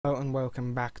Hello and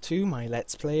welcome back to my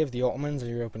Let's Play of the Ottomans of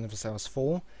Europe and Versailles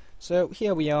 4. So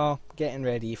here we are, getting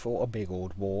ready for a big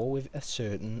old war with a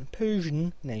certain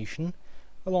Persian nation,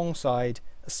 alongside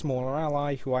a smaller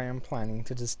ally who I am planning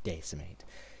to just decimate.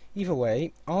 Either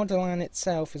way, Ardalan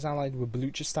itself is allied with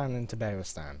Baluchistan and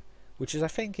Tabaristan, which I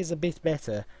think is a bit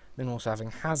better than also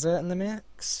having Hazar in the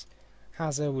mix.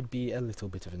 Hazar would be a little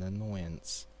bit of an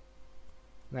annoyance.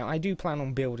 Now I do plan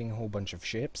on building a whole bunch of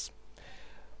ships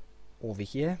over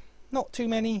here. Not too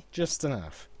many, just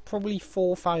enough. Probably 4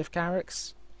 or 5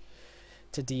 carracks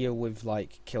to deal with,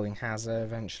 like, killing Hazar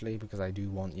eventually, because I do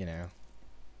want, you know,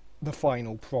 the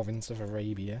final province of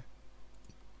Arabia.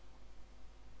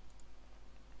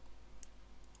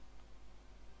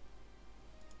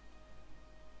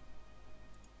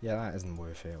 Yeah, that isn't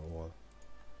worth it at all.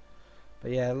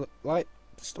 But yeah, like,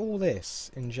 just all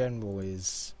this in general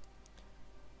is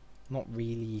not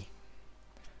really...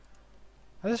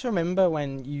 I just remember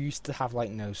when you used to have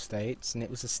like no states and it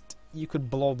was just you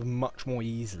could blob much more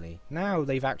easily. Now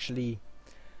they've actually...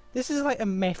 This is like a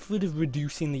method of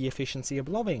reducing the efficiency of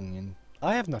blobbing, and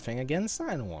I have nothing against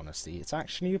that in all honesty. It's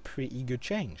actually a pretty good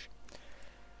change.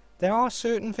 There are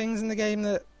certain things in the game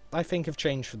that I think have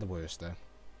changed for the worse though.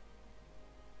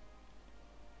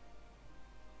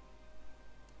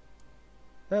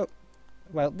 Oh,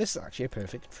 well, this is actually a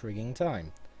perfect frigging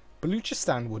time.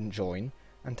 Baluchistan wouldn't join,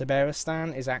 and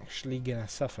Tabaristan is actually gonna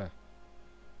suffer.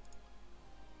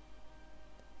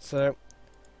 So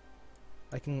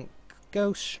I can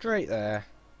go straight there.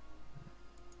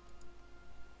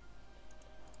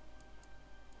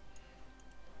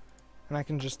 And I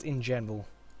can just, in general,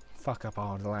 fuck up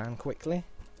Ardalan quickly.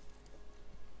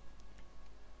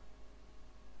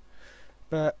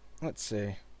 But, let's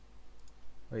see.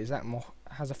 Wait, is that more?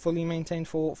 Has a fully maintained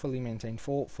fort, fully maintained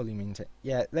fort, fully maintained...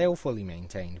 Yeah, they're all fully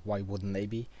maintained. Why wouldn't they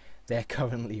be? They're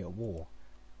currently at war.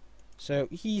 So,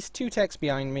 he's 2 techs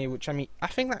behind me, which I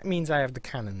think that means I have the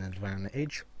cannon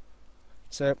advantage.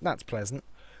 So, that's pleasant.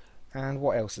 And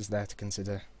what else is there to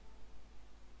consider?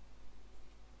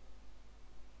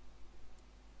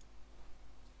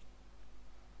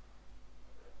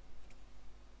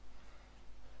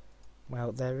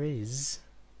 Well, there is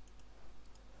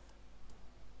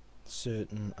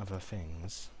certain other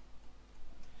things.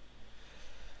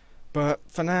 But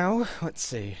for now, let's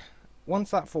see.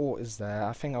 Once that fort is there,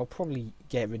 I think I'll probably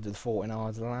get rid of the fort in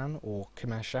Ardalan or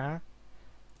Kumashar,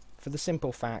 for the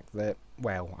simple fact that,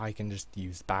 well, I can just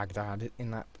use Baghdad in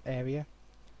that area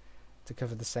to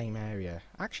cover the same area.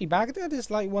 Actually, Baghdad is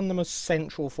like one of the most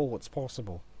central forts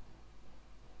possible.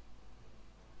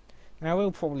 Now, I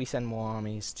will probably send more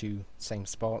armies to same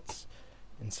spots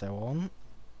and so on.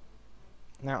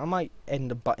 Now, I might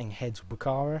end up butting heads with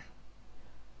Bukhara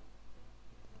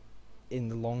in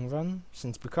the long run,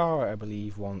 since Bukhara, I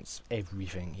believe, wants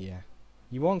everything here.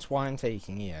 He wants what I'm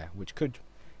taking here, which could...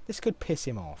 This could piss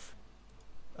him off.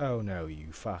 Oh no,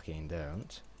 you fucking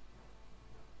don't.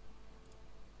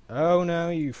 Oh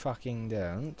no, you fucking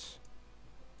don't.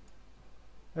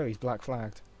 Oh, he's black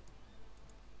flagged.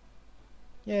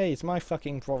 Yeah, it's my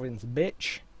fucking province,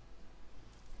 bitch.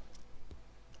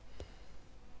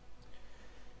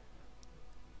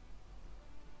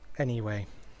 Anyway.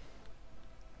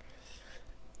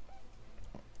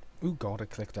 Oh god, I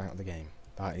clicked out of the game.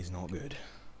 That is not good.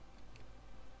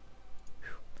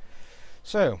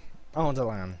 So,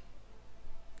 Ardalan.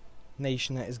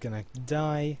 Nation that is gonna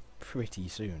die pretty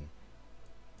soon.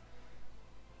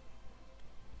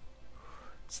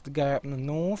 It's the guy up in the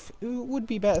north who would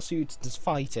be better suited to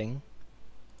fighting.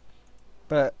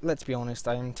 But let's be honest,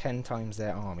 I am 10 times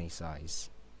their army size.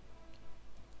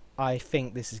 I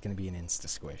think this is going to be an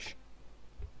insta-squish.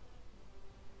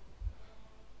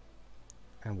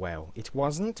 And well, it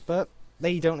wasn't, but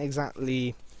they didn't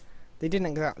exactly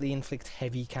inflict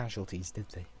heavy casualties, did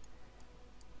they?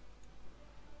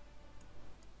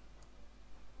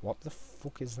 What the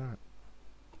fuck is that?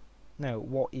 No,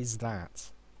 what is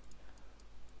that?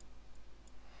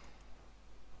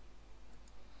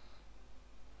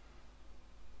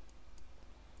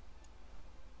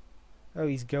 Oh,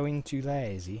 he's going to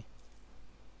there, is he?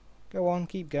 Go on,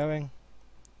 keep going.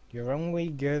 You're only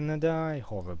gonna die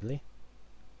horribly.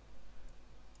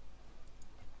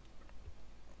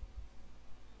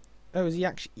 Oh, is he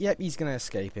actually... Yep, he's gonna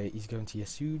escape it. He's going to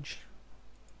Yasuj.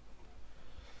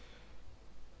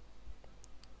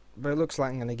 But it looks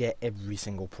like I'm gonna get every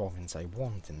single province I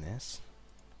want in this.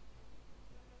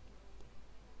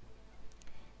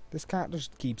 This cat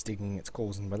just keeps digging its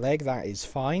claws in my leg. That is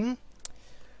fine.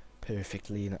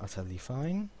 Perfectly and utterly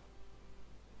fine.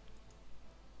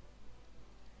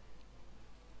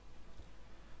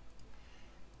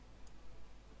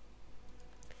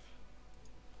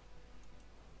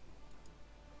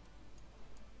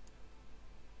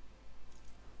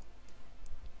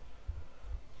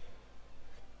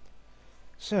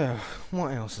 So,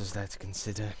 what else is there to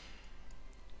consider?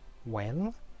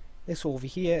 Well, this over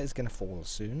here is going to fall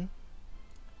soon.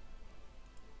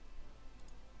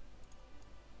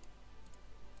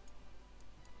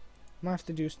 I have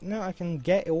to do... No, I can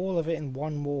get all of it in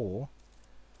one war.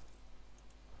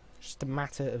 Just a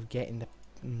matter of getting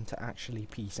them to actually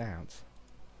peace out.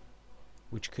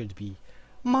 Which could be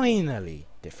minorly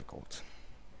difficult.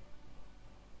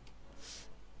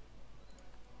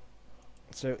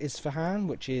 So Isfahan,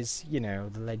 which is, you know,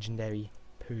 the legendary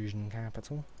Persian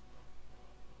capital.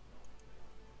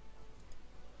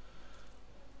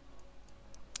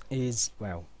 Is,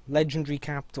 well, legendary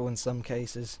capital in some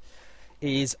cases.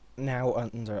 Is now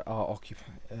under our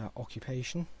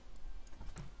occupation.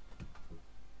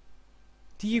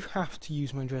 Do you have to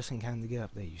use my dressing can to get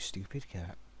up there, you stupid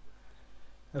cat?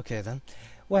 Okay then.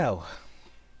 Well,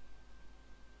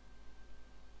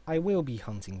 I will be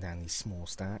hunting down these small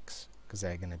stacks, because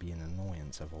they're going to be an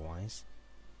annoyance otherwise.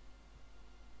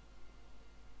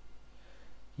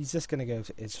 He's just going to go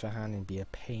to Isfahan and be a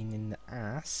pain in the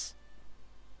ass.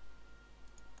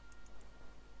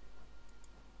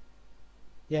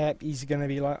 Yep, he's going to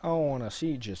be like, I want to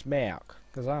siege this back,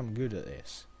 because I'm good at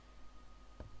this.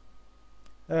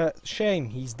 Shame,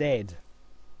 he's dead.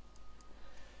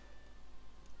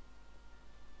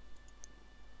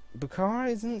 Bukhara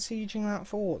isn't sieging that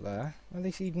fort there. Are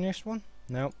they sieging this one?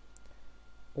 Nope.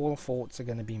 All forts are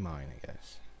going to be mine, I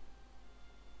guess.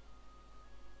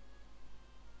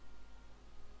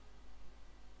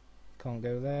 Can't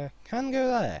go there. Can go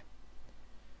there.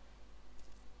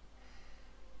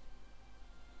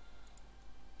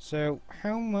 So,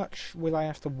 how much will I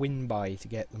have to win by to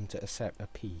get them to accept a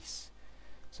peace?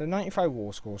 So, 95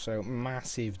 war score, so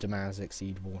massive Damask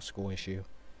Seed war score issue.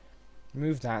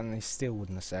 Remove that and they still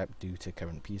wouldn't accept due to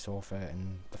current peace offer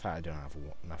and the fact I don't have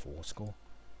enough war score.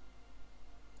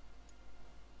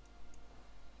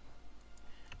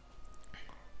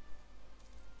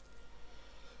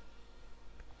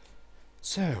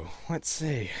 So, let's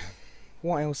see.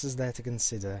 What else is there to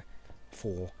consider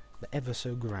for the ever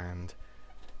so grand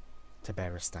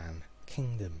Tabaristan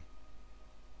Kingdom?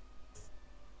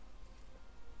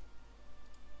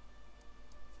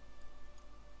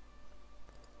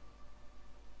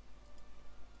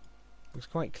 Looks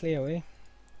quite clearly.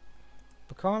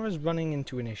 Bukhara's running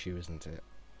into an issue, isn't it?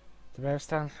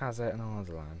 Tabaristan, Hazard and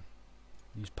Ardalan.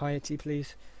 Use piety,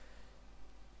 please.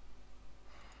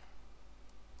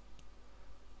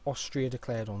 Austria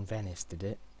declared on Venice, did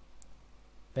it?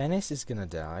 Venice is gonna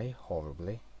die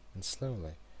horribly and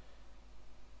slowly.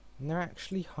 And they're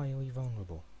actually highly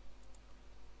vulnerable.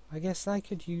 I guess I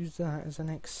could use that as an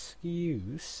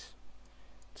excuse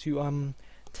to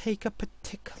take a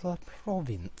particular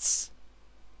province.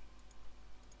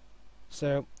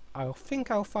 So I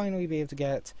think I'll finally be able to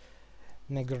get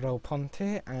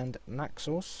Negroponte and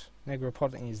Naxos.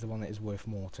 Negroponte is the one that is worth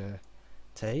more to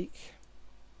take.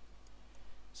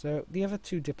 So the other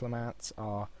two diplomats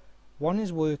are, one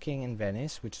is working in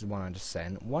Venice, which is the one I just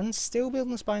sent. One's still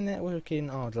building a spy network in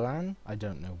Ardalan. I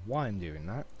don't know why I'm doing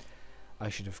that. I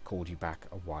should have called you back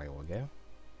a while ago.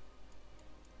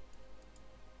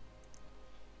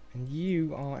 And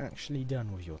you are actually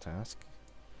done with your task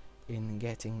in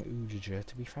getting Ujaja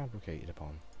to be fabricated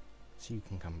upon. So you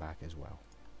can come back as well.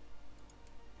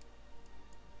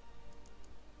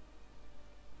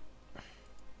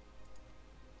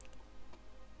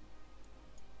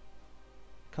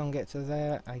 Can't get to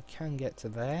there. I can get to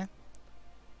there.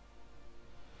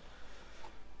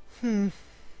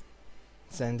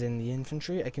 Send in the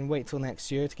infantry. I can wait till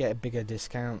next year to get a bigger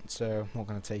discount, so I'm not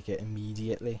going to take it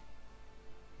immediately.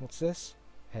 What's this?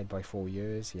 Head by 4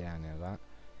 years. Yeah, I know that.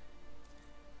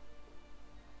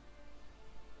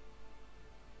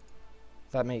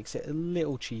 That makes it a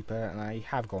little cheaper, and I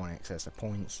have got an excess of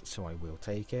points, so I will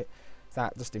take it.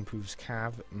 That just improves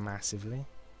Cav massively.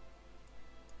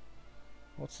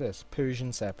 What's this?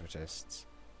 Persian separatists.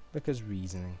 Because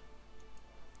reasoning.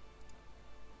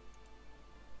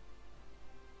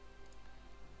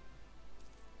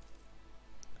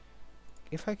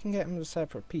 If I can get them a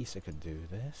separate peace, I could do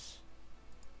this.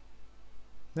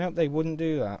 Nope, they wouldn't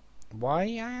do that. Why?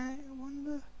 I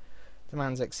wonder.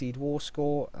 Demands exceed war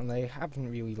score, and they haven't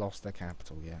really lost their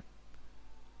capital yet.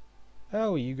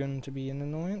 Oh, are you going to be an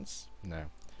annoyance?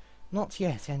 No. Not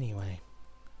yet, anyway.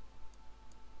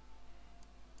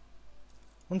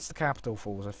 Once the capital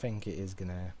falls, I think it is going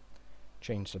to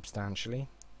change substantially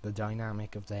the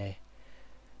dynamic of their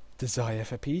desire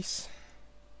for peace.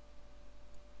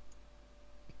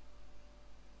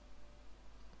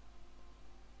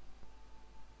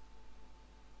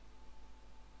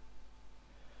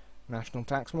 National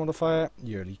tax modifier,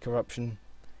 yearly corruption.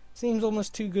 Seems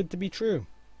almost too good to be true.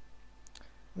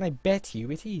 And I bet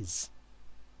you it is.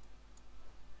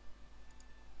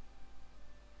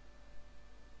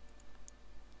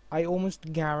 I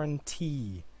almost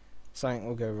guarantee something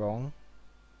will go wrong.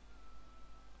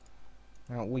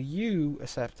 Now, will you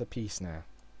accept a peace now?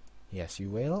 Yes, you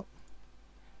will.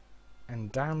 And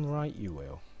damn right you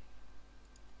will.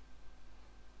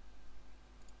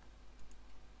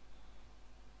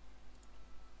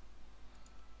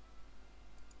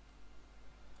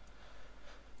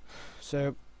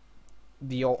 So,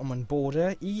 the Ottoman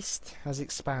border east has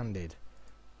expanded.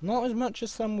 Not as much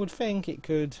as some would think it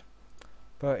could,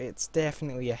 but it's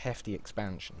definitely a hefty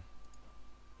expansion.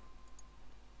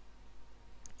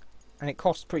 And it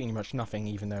costs pretty much nothing,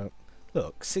 even though,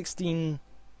 look, 16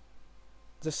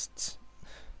 just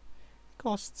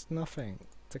costs nothing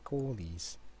to call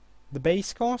these. The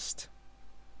base cost?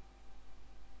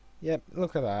 Yep,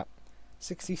 look at that.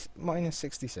 60 minus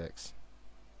 66%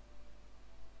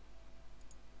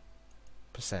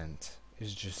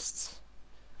 is just...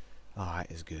 ah, it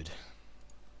is good.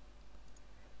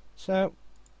 So,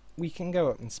 we can go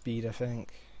up in speed, I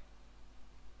think.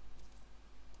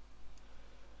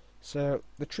 So,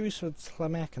 the truce with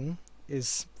Tlamekan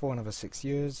is for another 6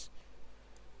 years.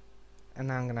 And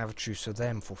now I'm going to have a truce with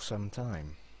them for some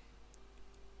time.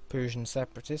 Persian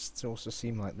separatists also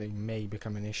seem like they may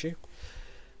become an issue.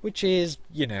 Which is,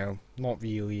 you know, not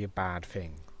really a bad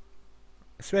thing.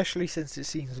 Especially since it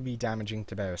seems to be damaging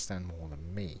Tabaristan more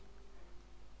than me.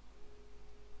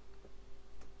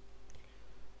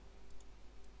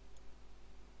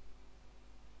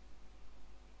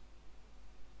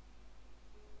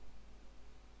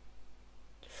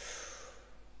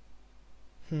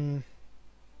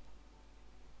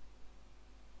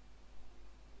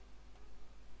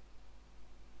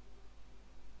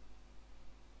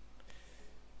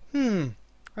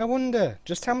 I wonder,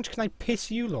 just how much can I piss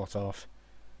you lot off?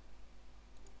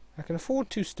 I can afford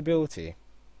 2 stability.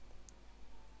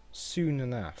 Soon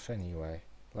enough, anyway.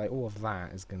 Like, all of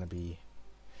that is gonna be...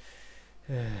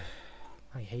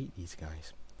 I hate these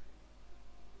guys.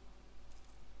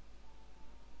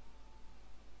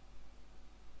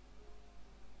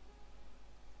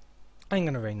 I'm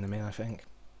gonna rein them in, I think.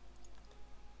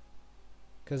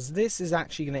 Because this is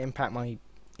actually gonna impact my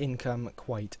income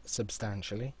quite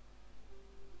substantially.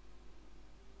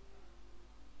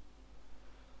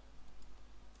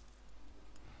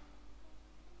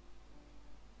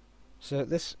 So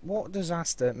this, what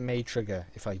disaster may trigger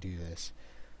if I do this?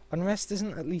 Unrest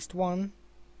isn't at least 1.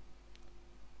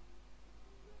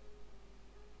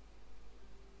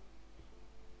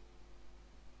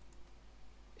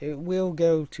 It will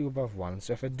go to above 1,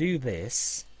 so if I do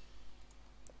this,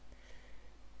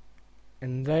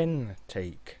 and then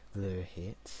take the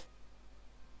hit,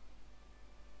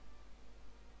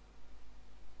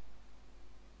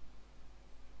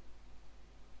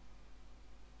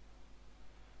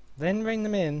 then rein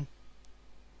them in.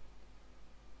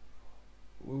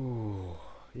 Ooh,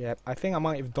 yeah, I think I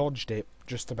might have dodged it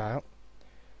just about.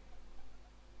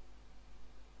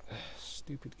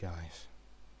 Stupid guys.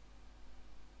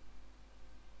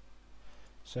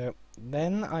 So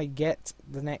then I get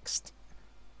the next.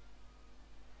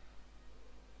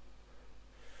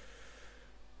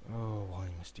 Oh, why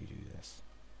must you do this?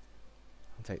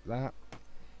 I'll take that.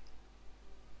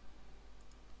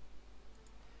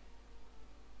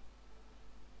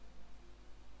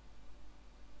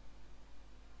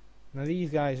 Now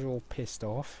these guys are all pissed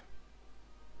off.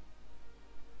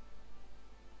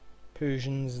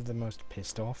 Persians are the most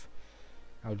pissed off.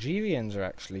 Algerians are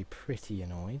actually pretty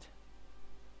annoyed.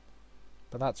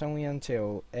 But that's only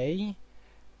until A,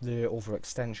 the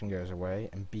overextension goes away,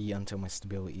 and B, until my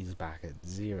stability is back at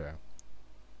 0.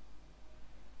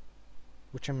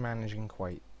 Which I'm managing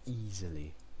quite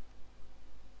easily.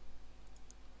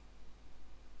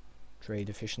 Trade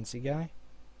efficiency guy.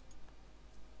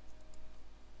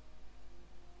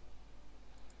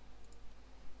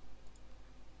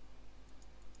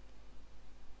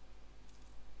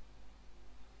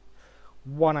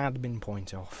 One admin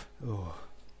point off. Ugh.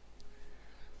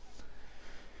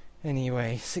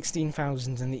 Anyway,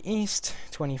 16,000 in the east,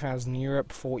 20,000 in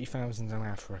Europe, 40,000 in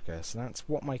Africa. So that's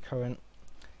what my current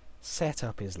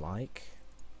setup is like.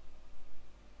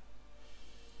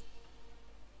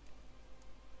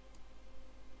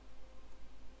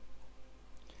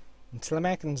 And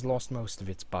Tlamekan's lost most of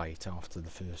its bite after the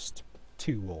first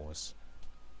 2 wars.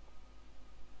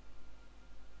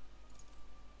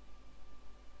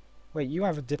 Wait, you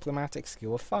have a diplomatic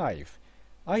skill of 5.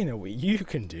 I know what you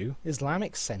can do.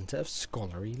 Islamic Center of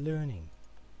Scholarly Learning.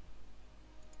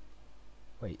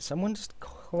 Wait, someone just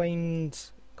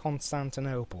claimed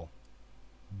Constantinople.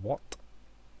 What?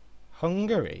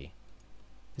 Hungary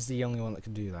is the only one that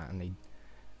can do that, and they...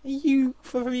 Are you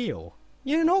for real?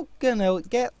 You're not gonna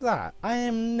get that. I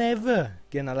am never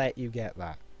gonna let you get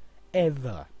that.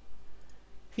 Ever.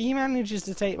 If he manages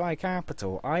to take my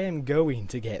capital, I am going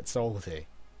to get salty.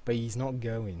 But he's not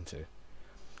going to.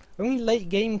 Only late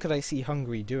game could I see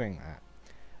Hungary doing that.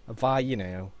 Via, you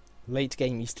know, late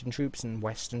game Eastern troops and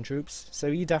Western troops.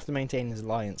 So he'd have to maintain his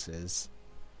alliances.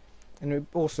 And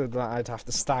also that I'd have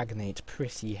to stagnate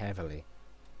pretty heavily.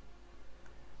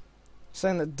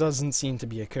 Something that doesn't seem to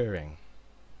be occurring.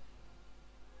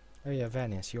 Oh yeah,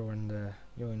 Venice, you're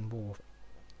in war.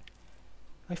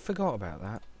 I forgot about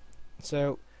that.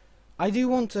 So, I do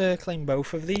want to claim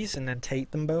both of these and then take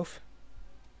them both.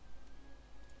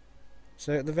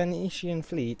 So the Venetian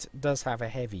fleet does have a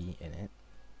heavy in it.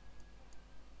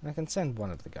 And I can send one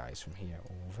of the guys from here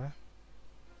over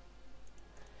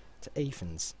to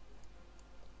Athens.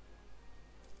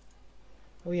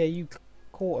 Oh yeah, you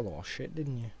caught a lot of shit,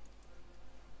 didn't you?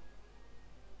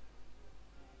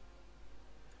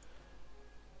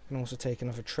 I can also take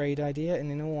another trade idea,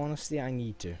 and in all honesty, I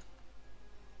need to.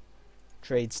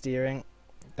 Trade steering,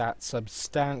 that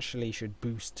substantially should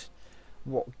boost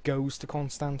what goes to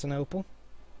Constantinople.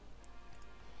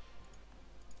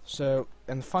 So,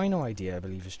 and the final idea, I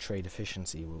believe, is trade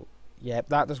efficiency. Well, yeah,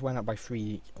 that just went up by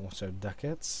 3 or so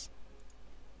ducats.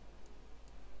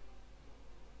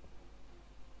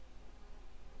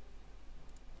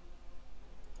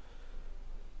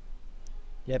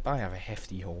 Yep, I have a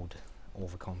hefty hold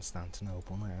over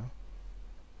Constantinople now.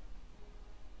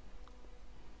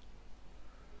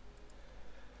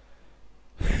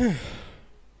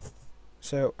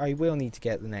 So I will need to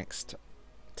get the next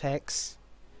techs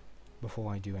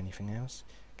before I do anything else.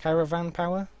 Caravan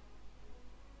power.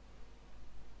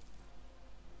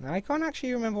 Now I can't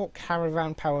actually remember what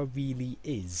caravan power really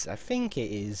is. I think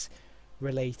it is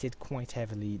related quite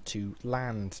heavily to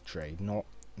land trade, not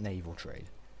naval trade.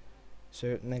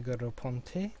 So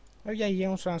Negroponte. Oh yeah, he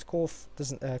also has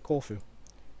Corfu.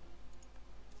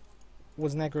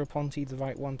 Was Negroponte the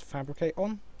right one to fabricate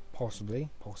on? Possibly,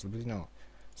 possibly not.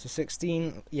 So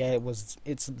 16, yeah,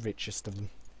 it's the richest of them.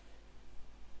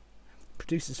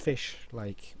 Produces fish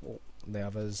like all the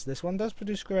others. This one does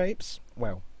produce grapes.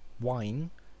 Well, wine.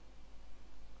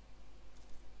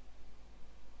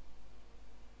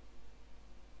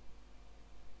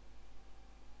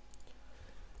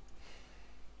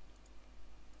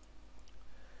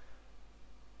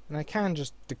 And I can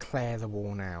just declare the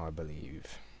war now, I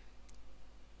believe.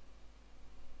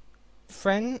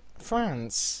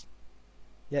 France.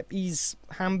 Yep, he's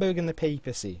Hamburg and the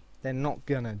papacy. They're not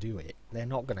gonna do it. They're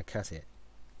not gonna cut it.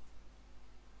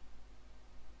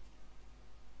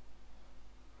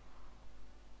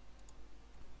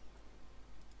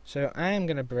 So I am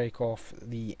gonna break off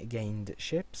the gained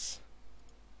ships.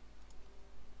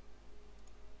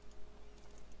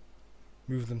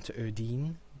 Move them to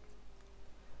Erdene.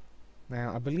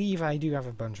 Now, I believe I do have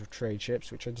a bunch of trade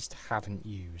ships, which I just haven't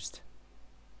used.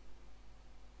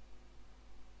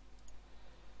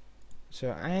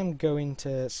 So I am going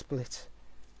to split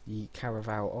the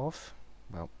caravel off.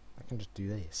 Well, I can just do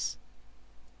this.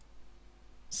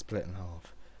 Split in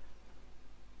half.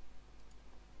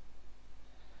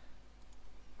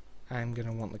 I'm going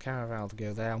to want the caravel to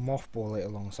go there. I'll mothball it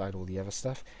alongside all the other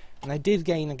stuff. And I did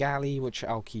gain a galley, which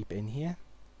I'll keep in here.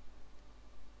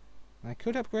 I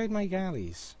could upgrade my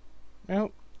galleys.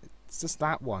 No, it's just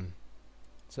that one.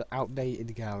 It's an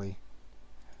outdated galley.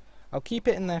 I'll keep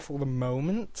it in there for the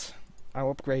moment. I'll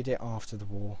upgrade it after the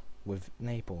war with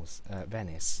Naples.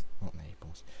 Venice, not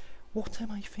Naples. What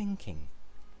am I thinking?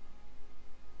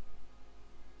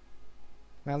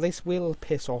 Now this will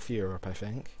piss off Europe, I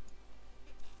think.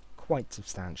 Quite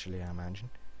substantially, I imagine.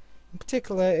 In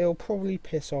particular, it'll probably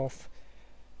piss off...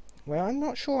 Well, I'm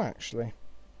not sure, actually.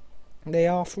 They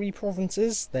are 3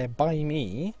 provinces. They're by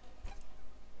me.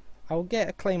 I'll get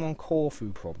a claim on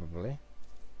Corfu, probably.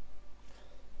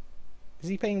 Is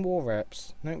he paying war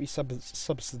reps? No, he's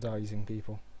subsidising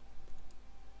people.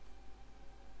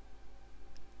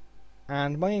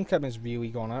 And my income has really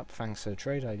gone up thanks to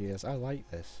trade ideas. I like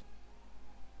this.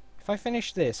 If I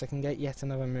finish this, I can get yet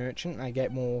another merchant, and I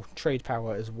get more trade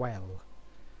power as well.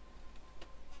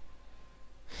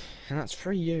 And that's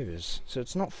 3 years, so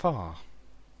it's not far.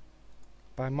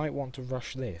 But I might want to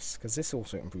rush this, because this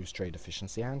also improves trade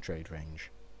efficiency and trade range.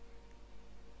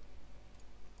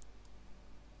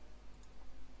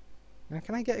 Now,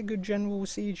 can I get a good general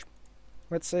siege?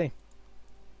 Let's see.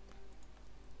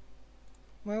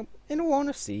 Well, in all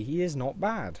honesty, he is not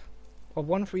bad. A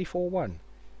 1341.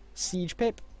 Siege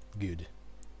pip? Good.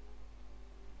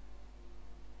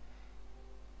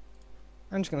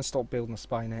 I'm just going to stop building a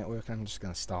spy network and I'm just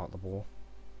going to start the war.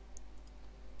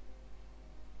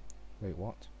 Wait,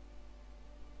 what?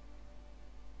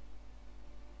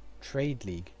 Trade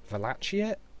League.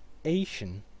 Wallachia,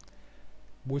 Aachen,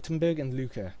 Württemberg and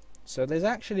Lucca. So there's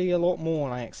actually a lot more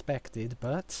than I expected,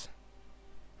 but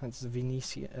that's the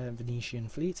Venetian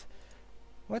fleet.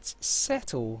 Let's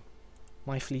settle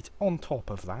my fleet on top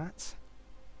of that.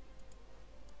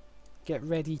 Get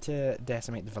ready to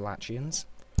decimate the Wallachians.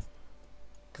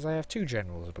 Because I have 2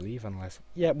 generals, I believe, unless...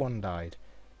 yeah, one died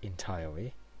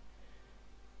entirely.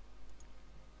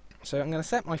 So I'm going to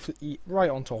set my fleet right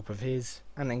on top of his,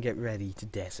 and then get ready to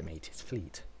decimate his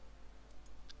fleet.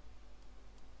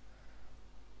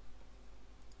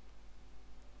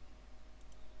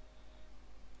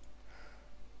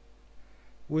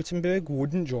 Württemberg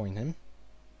wouldn't join him.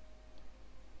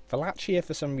 Wallachia,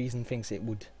 for some reason, thinks it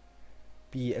would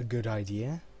be a good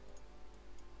idea.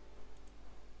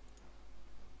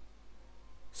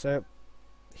 So,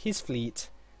 his fleet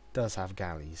does have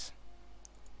galleys.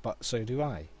 But so do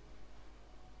I.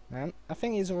 And I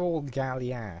think these are all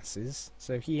galley asses,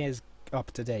 so he is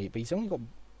up to date, but he's only got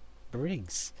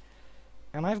brigs.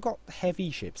 And I've got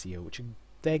heavy ships here, which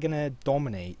they're gonna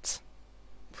dominate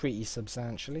pretty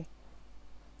substantially.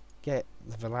 Get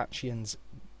the Wallachians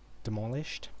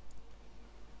demolished.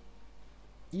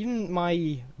 Even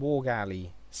my war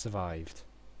galley survived.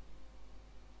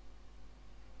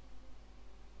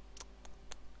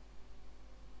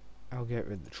 I'll get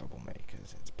rid of the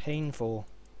troublemakers. It's painful,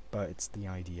 but it's the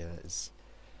idea that is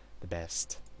the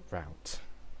best route.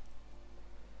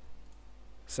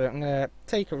 So I'm going to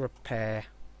take a repair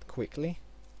quickly.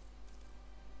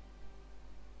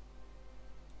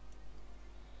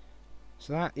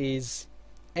 So that is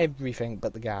everything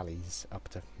but the galleys up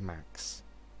to max.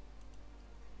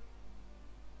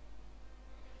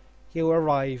 He'll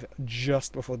arrive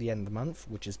just before the end of the month,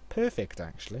 which is perfect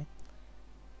actually.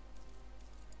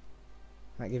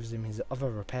 That gives him his other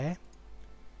repair.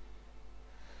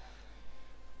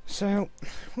 So,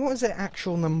 what is their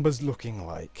actual numbers looking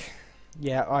like?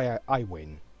 Yeah, I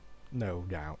win. No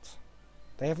doubt.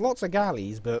 They have lots of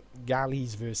galleys, but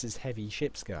galleys versus heavy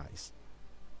ships, guys.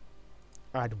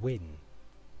 I'd win.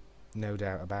 No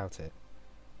doubt about it.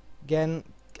 Again,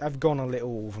 I've gone a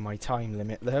little over my time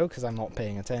limit though, because I'm not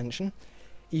paying attention.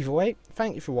 Either way,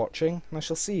 thank you for watching, and I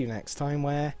shall see you next time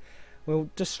where we'll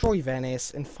destroy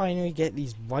Venice and finally get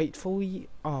these rightfully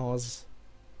ours...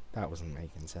 That wasn't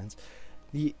making sense.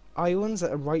 The islands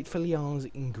that are rightfully ours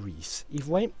in Greece. Either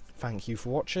way, thank you for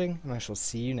watching, and I shall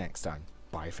see you next time.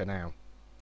 Bye for now.